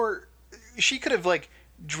 Or she could have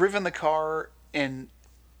driven the car and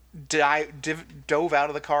dove out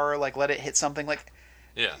of the car, let it hit something.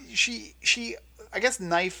 Yeah. She I guess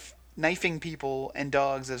knifing people and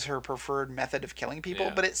dogs is her preferred method of killing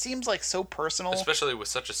people, but it seems so personal. Especially with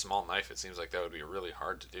such a small knife, it seems like that would be really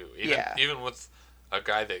hard to do. Even with a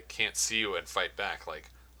guy that can't see you and fight back,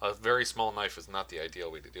 a very small knife is not the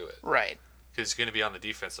ideal way to do it. Right. Because he's going to be on the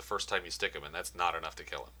defense the first time you stick him, and that's not enough to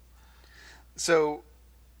kill him. So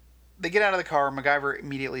they get out of the car. MacGyver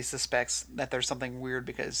immediately suspects that there's something weird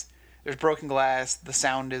because there's broken glass. The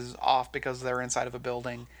sound is off because they're inside of a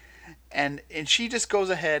building. And she just goes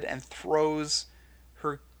ahead and throws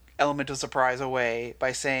her element of surprise away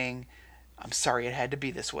by saying, "I'm sorry it had to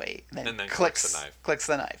be this way." And then clicks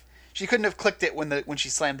the knife. She couldn't have clicked it when she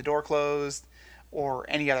slammed the door closed or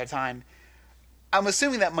any other time. I'm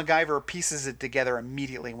assuming that MacGyver pieces it together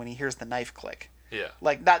immediately when he hears the knife click. Yeah.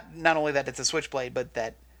 Not only that it's a switchblade, but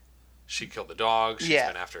that she killed the dog. She's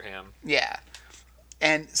been after him. Yeah.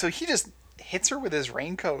 And so he just hits her with his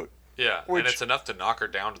raincoat. Yeah, and it's enough to knock her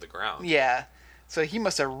down to the ground. Yeah. So he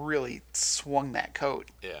must have really swung that coat.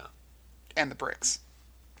 Yeah. And the bricks.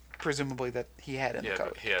 Presumably that he had in the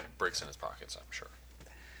coat. He had bricks in his pockets, I'm sure.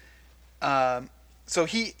 So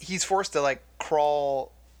he's forced to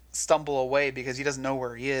stumble away because he doesn't know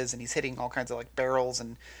where he is, and he's hitting all kinds of barrels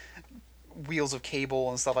and wheels of cable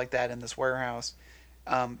and stuff like that in this warehouse.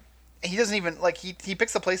 He doesn't even he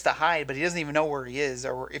picks a place to hide, but he doesn't even know where he is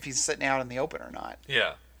or if he's sitting out in the open or not.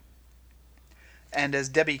 Yeah. And as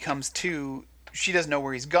Debbie comes to, she doesn't know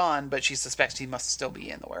where he's gone, but she suspects he must still be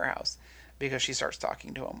in the warehouse because she starts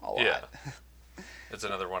talking to him a lot. Yeah. It's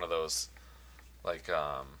another one of those,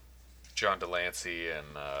 John Delancey and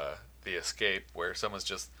The Escape, where someone's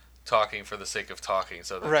just talking for the sake of talking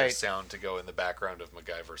so that there's sound to go in the background of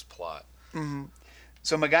MacGyver's plot. Mm-hmm.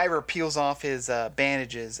 So MacGyver peels off his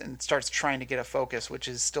bandages and starts trying to get a focus, which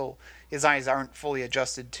is still, his eyes aren't fully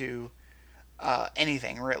adjusted to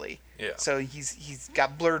anything really. Yeah. So he's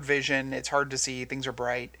got blurred vision. It's hard to see. Things are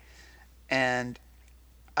bright, and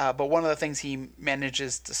but one of the things he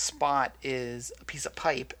manages to spot is a piece of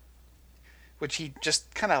pipe, which he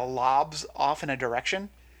just kind of lobs off in a direction.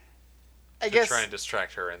 I guess try and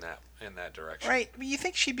distract her in that direction. Right. But you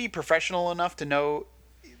think she'd be professional enough to know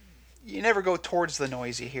you never go towards the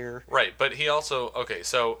noise you hear. Right, but he also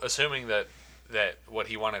so assuming that what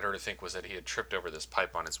he wanted her to think was that he had tripped over this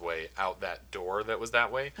pipe on his way out that door that was that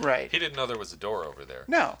way. Right. He didn't know there was a door over there.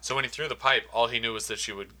 No. So when he threw the pipe, all he knew was that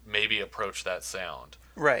she would maybe approach that sound.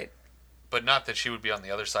 Right. but not that she would be on the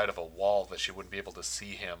other side of a wall that she wouldn't be able to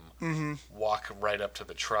see him walk right up to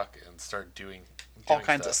the truck and start doing all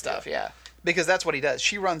kinds of stuff. Yeah, because that's what he does.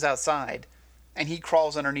 She runs outside, and he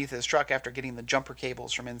crawls underneath his truck after getting the jumper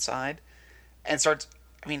cables from inside, and starts.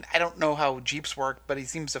 I mean, I don't know how Jeeps work, but he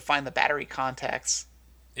seems to find the battery contacts.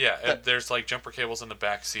 Yeah, there's like jumper cables in the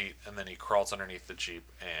back seat, and then he crawls underneath the Jeep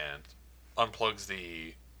and unplugs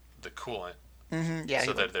the coolant. Mm-hmm, yeah.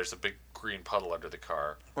 So that there's a big green puddle under the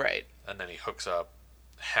car. Right. And then he hooks up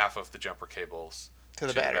half of the jumper cables to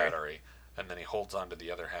the battery. And then he holds on to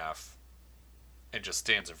the other half and just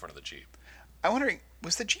stands in front of the Jeep. I'm wondering,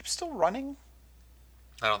 was the Jeep still running?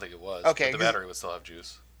 I don't think it was. Okay. But the battery would still have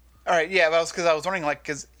juice. All right, yeah, because I was wondering, like,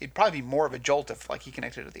 because it'd probably be more of a jolt if, like, he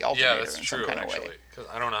connected to the alternator that's in true, some kind actually. of way. Because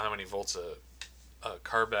I don't know how many volts a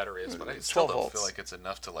car battery is, but I 12 still don't volts. feel like it's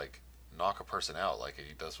enough to, like, knock a person out like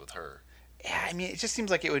he does with her. Yeah, I mean, it just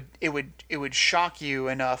seems like it would shock you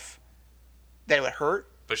enough that it would hurt.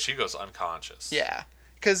 But she goes unconscious. Yeah,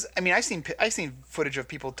 because I mean, I've seen footage of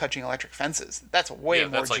people touching electric fences. That's way more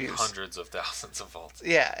that's like juice. hundreds of thousands of volts.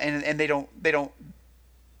 Yeah, and they don't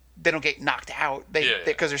get knocked out.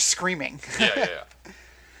 Because they're screaming. Yeah.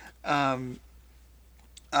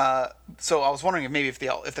 So I was wondering if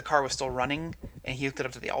the car was still running and he hooked it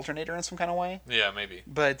up to the alternator in some kind of way. Yeah, maybe.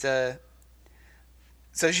 But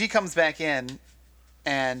so she comes back in,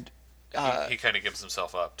 and he kind of gives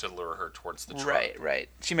himself up to lure her towards the truck. Right.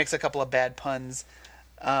 She makes a couple of bad puns,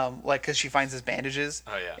 like because she finds his bandages.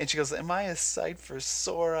 Oh yeah. And she goes, "Am I a sight for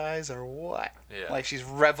sore eyes or what?" Yeah. Like she's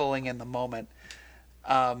reveling in the moment.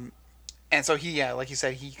 And so like you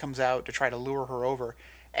said, he comes out to try to lure her over,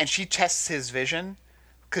 and she tests his vision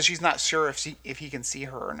because she's not sure if he can see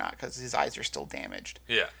her or not because his eyes are still damaged.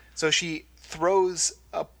 Yeah. So she throws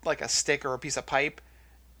like a stick or a piece of pipe,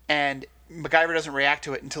 and MacGyver doesn't react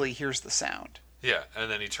to it until he hears the sound. Yeah, and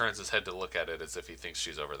then he turns his head to look at it as if he thinks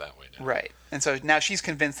she's over that way now. Right. And so now she's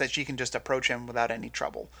convinced that she can just approach him without any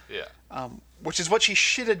trouble. Yeah. Which is what she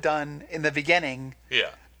should have done in the beginning.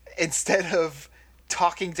 Yeah. Instead of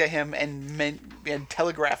talking to him and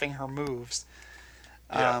telegraphing her moves.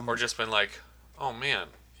 Yeah. Or just been like, "Oh man,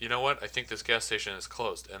 you know what? I think this gas station is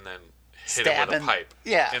closed," and then hit him with a pipe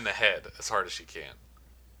in the head as hard as she can.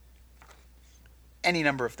 Any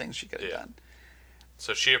number of things she could have done.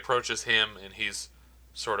 So she approaches him, and he's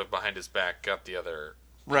sort of behind his back, got the other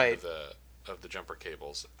end of the jumper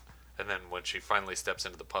cables, and then when she finally steps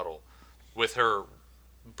into the puddle, with her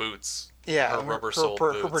boots, her rubber-soled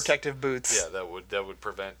boots, her protective boots, that would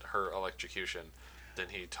prevent her electrocution. Then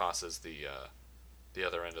he tosses the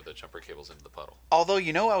other end of the jumper cables into the puddle. Although,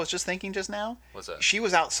 I was just thinking just now. What's that? She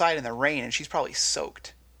was outside in the rain, and she's probably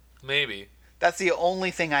soaked. Maybe. That's the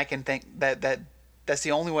only thing I can think that's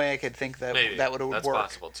the only way I could think that that would work. That's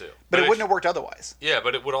possible too. But it wouldn't have worked otherwise. Yeah,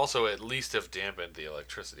 but it would also at least have dampened the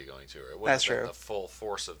electricity going to her. It wouldn't That's have true. been the full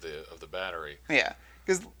force of the battery. Yeah,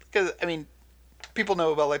 because I mean, people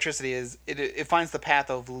know about electricity is it finds the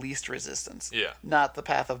path of least resistance. Yeah. Not the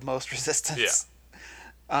path of most resistance.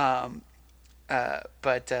 Yeah.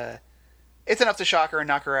 But it's enough to shock her and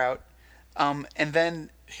knock her out. And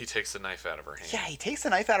then he takes the knife out of her hand. Yeah, he takes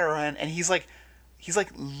the knife out of her hand, and he's like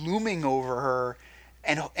looming over her,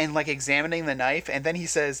 and like examining the knife, and then he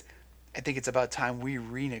says, "I think it's about time we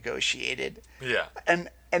renegotiated." Yeah. And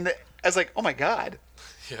I was like, "Oh my god."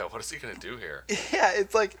 Yeah, what is he gonna do here? Yeah,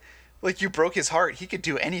 it's like you broke his heart. He could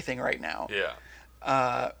do anything right now. Yeah.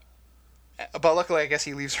 But luckily, I guess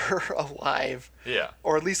he leaves her alive. Yeah.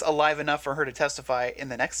 Or at least alive enough for her to testify in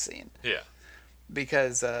the next scene. Yeah.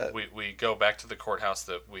 Because we go back to the courthouse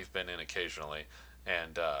that we've been in occasionally,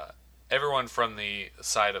 and everyone from the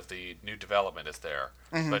side of the new development is there,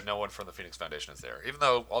 but no one from the Phoenix Foundation is there. Even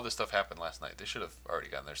though all this stuff happened last night, they should have already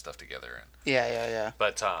gotten their stuff together. And yeah.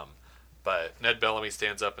 But Ned Bellamy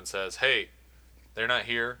stands up and says, "Hey, they're not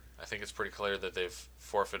here. I think it's pretty clear that they've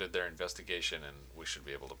forfeited their investigation, and we should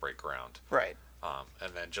be able to break ground." Right.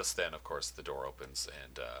 And then just then, of course, the door opens,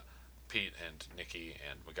 and Pete and Nikki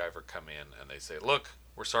and MacGyver come in, and they say, "Look,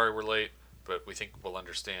 we're sorry we're late, but we think we'll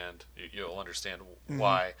understand. You'll understand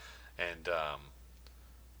why." And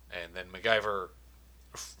then MacGyver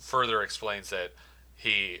further explains that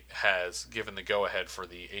he has given the go-ahead for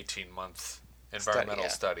the 18-month environmental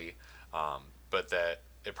study, but that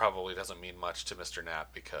it probably doesn't mean much to Mr.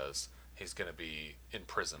 Knapp because he's going to be in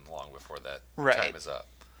prison long before that time is up.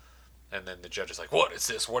 And then the judge is like, "What is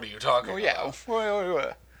this? What are you talking about?"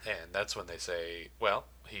 Yeah. And that's when they say, well,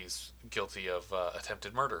 he's guilty of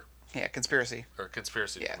attempted murder. Yeah, conspiracy. Or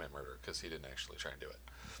conspiracy to commit murder, because he didn't actually try and do it.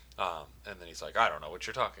 And then he's like, "I don't know what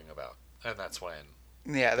you're talking about." And that's when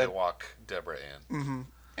they walk Deborah in. Mm-hmm.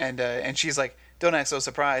 And she's like, Don't act so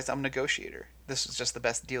surprised. I'm a negotiator. This was just the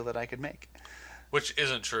best deal that I could make. Which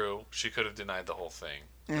isn't true. She could have denied the whole thing,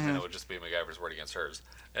 and then it would just be MacGyver's word against hers.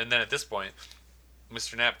 And then at this point,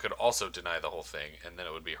 Mr. Knapp could also deny the whole thing, and then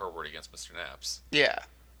it would be her word against Mr. Knapp's. Yeah.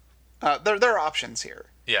 There are options here.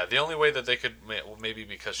 Yeah, the only way that they could, well, maybe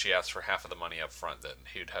because she asked for half of the money up front, then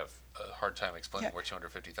he'd have a hard time explaining where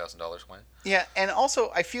 $250,000 went. Yeah, and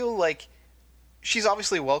also I feel like she's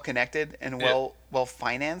obviously well connected and well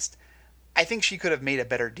financed. I think she could have made a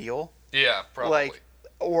better deal. Yeah, probably. Like,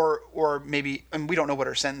 or maybe, and we don't know what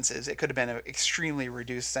her sentence is. It could have been an extremely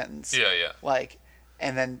reduced sentence. Yeah, yeah. Like,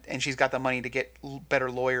 and she's got the money to get better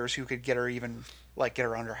lawyers who could get her even get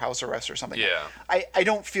her under house arrest or something. Yeah. I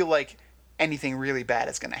don't feel like anything really bad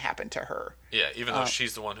is going to happen to her. Yeah, even though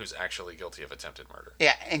she's the one who's actually guilty of attempted murder.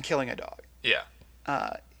 Yeah, and killing a dog. Yeah.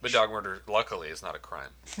 But dog murder, luckily, is not a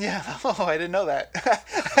crime. Yeah. Oh, I didn't know that.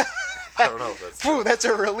 I don't know if that's Phew, that's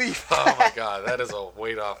a relief. Oh my god, that is a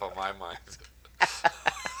weight off of my mind.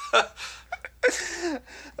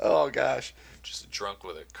 Oh gosh. Just drunk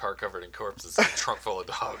with a car covered in corpses and a trunk full of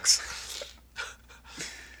dogs.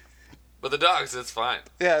 But the dogs, it's fine.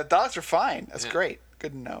 Yeah, dogs are fine. That's great.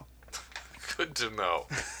 Good to know. Good to know.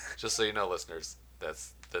 Just so you know, listeners,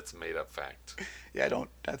 that's made up fact. Yeah,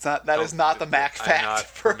 that is not the Mac fact. I'm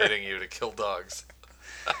not permitting you to kill dogs.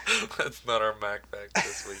 That's not our Mac fact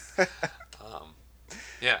this week.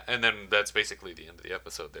 Yeah, and then that's basically the end of the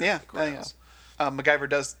episode there. Yeah, MacGyver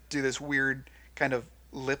does do this weird kind of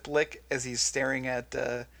lip lick as he's staring at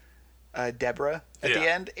Deborah at the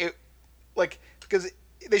end. It because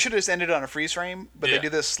they should have just ended on a freeze frame, but they do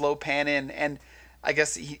this slow pan in, and I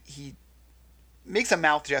guess he makes a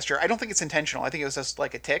mouth gesture. I don't think it's intentional. I think it was just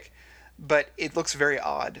like a tick, but it looks very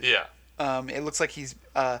odd. Yeah. It looks like he's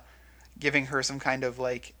giving her some kind of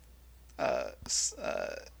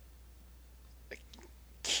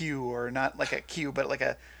cue, or not like a cue, but like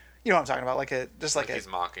a, you know what I'm talking about, like he's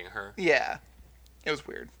mocking her. Yeah, it was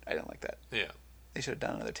weird. I didn't like that. Yeah. They should have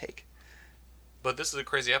done another take. But this is a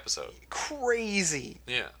crazy episode. Crazy.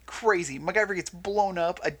 Yeah. Crazy. MacGyver gets blown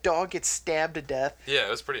up. A dog gets stabbed to death. Yeah, it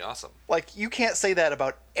was pretty awesome. Like, you can't say that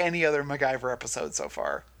about any other MacGyver episode so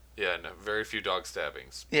far. Yeah, no, very few dog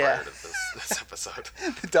stabbings Yeah. prior to this episode.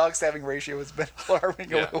 The dog stabbing ratio has been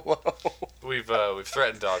alarming a little low. We've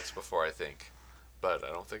threatened dogs before, I think, but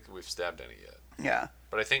I don't think we've stabbed any yet. Yeah.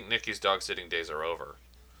 But I think Nikki's dog sitting days are over.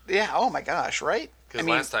 Yeah, oh my gosh, right? Because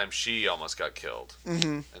last time she almost got killed,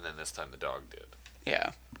 and then this time the dog did.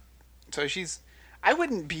 Yeah. So I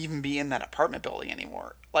wouldn't even be in that apartment building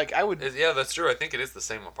anymore. Like, I would... Yeah, that's true. I think it is the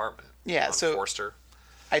same apartment. Yeah, on so... Forster.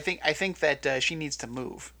 I think that she needs to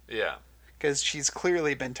move. Yeah. Because she's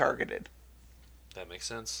clearly been targeted. That makes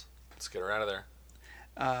sense. Let's get her out of there.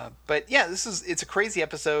 But yeah, it's a crazy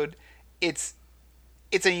episode. It's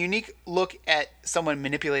a unique look at someone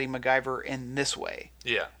manipulating MacGyver in this way.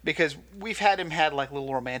 Yeah. Because we've had him had like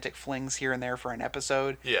little romantic flings here and there for an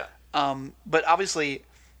episode. Yeah. But obviously,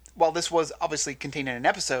 while this was obviously contained in an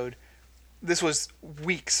episode, this was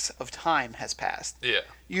weeks of time has passed. Yeah.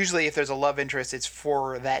 Usually, if there's a love interest, it's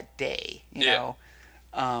for that day. You know.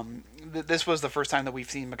 This was the first time that we've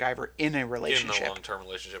seen MacGyver in a relationship. In a long-term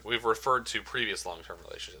relationship. We've referred to previous long-term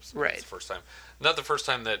relationships. Right. It's the first time. Not the first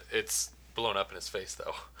time that it's blown up in his face,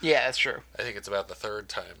 though. Yeah, that's true. I think it's about the third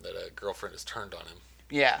time that a girlfriend has turned on him.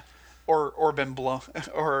 Yeah. Or been blown,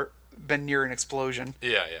 or been near an explosion.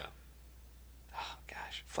 Yeah, yeah. Oh,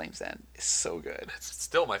 gosh. Flames End is so good. It's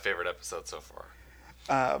still my favorite episode so far.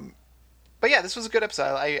 But yeah, this was a good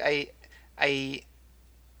episode. I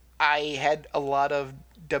had a lot of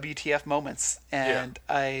WTF moments, and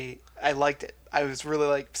I liked it. I was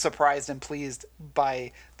really surprised and pleased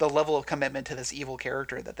by the level of commitment to this evil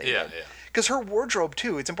character that they did. Yeah. Because her wardrobe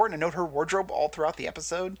too. It's important to note her wardrobe all throughout the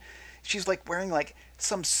episode. She's wearing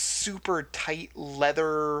some super tight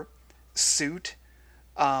leather suit,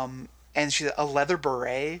 and she's a leather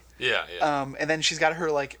beret. Yeah. And then she's got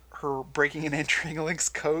her her breaking and entering links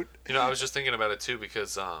coat. I was just thinking about it too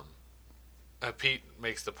because Pete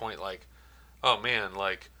makes the point oh man,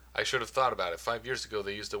 I should have thought about it. 5 years ago,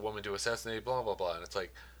 they used a woman to assassinate blah blah blah, and it's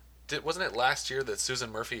wasn't it last year that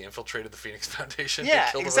Susan Murphy infiltrated the Phoenix Foundation? Yeah,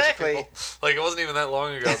 and killed exactly. A bunch of people? It wasn't even that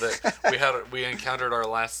long ago that we encountered our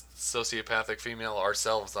last sociopathic female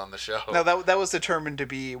ourselves on the show. No, that was determined to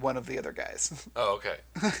be one of the other guys. Oh,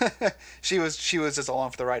 okay. she was just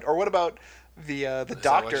along for the ride. Or what about the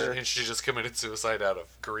doctor? She just committed suicide out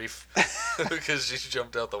of grief because she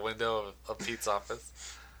jumped out the window of Pete's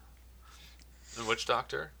office. And which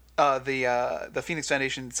doctor? The Phoenix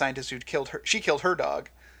Foundation scientist who killed her. She killed her dog.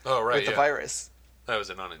 Oh, right. With the virus. That was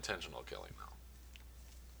an unintentional killing, though.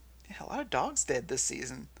 Yeah, a lot of dogs dead this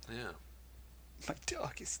season. Yeah. My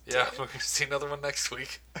dog is Yeah, dead. we're going to see another one next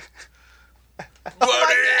week.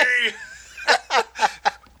 Buddy!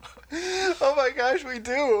 Oh my gosh, we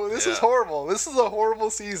do. This is Yeah. horrible. This is a horrible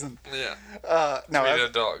season. Yeah. No, We that's-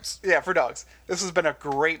 had dogs. yeah, for dogs. This has been a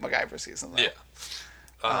great MacGyver season, though.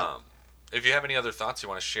 Yeah. If you have any other thoughts you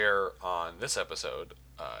want to share on this episode,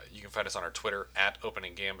 you can find us on our Twitter at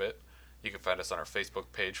Opening Gambit. You can find us on our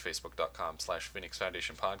Facebook page, facebook.com/Phoenix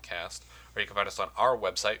Foundation Podcast. Or you can find us on our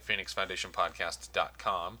website,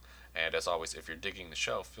 phoenixfoundationpodcast.com. And as always, if you're digging the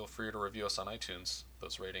show, feel free to review us on iTunes.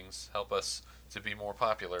 Those ratings help us to be more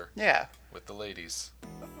popular Yeah. with the ladies.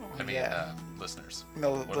 Yeah. Listeners.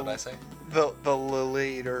 No, What did I say? The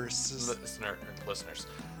leaders. Listeners.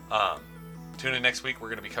 Tune in next week. We're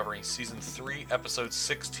going to be covering Season 3, Episode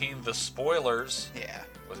 16, The Spoilers, Yeah.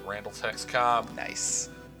 with Randall Tex Cobb. Nice.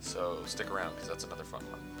 So stick around, because that's another fun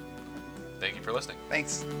one. Thank you for listening.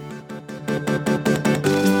 Thanks.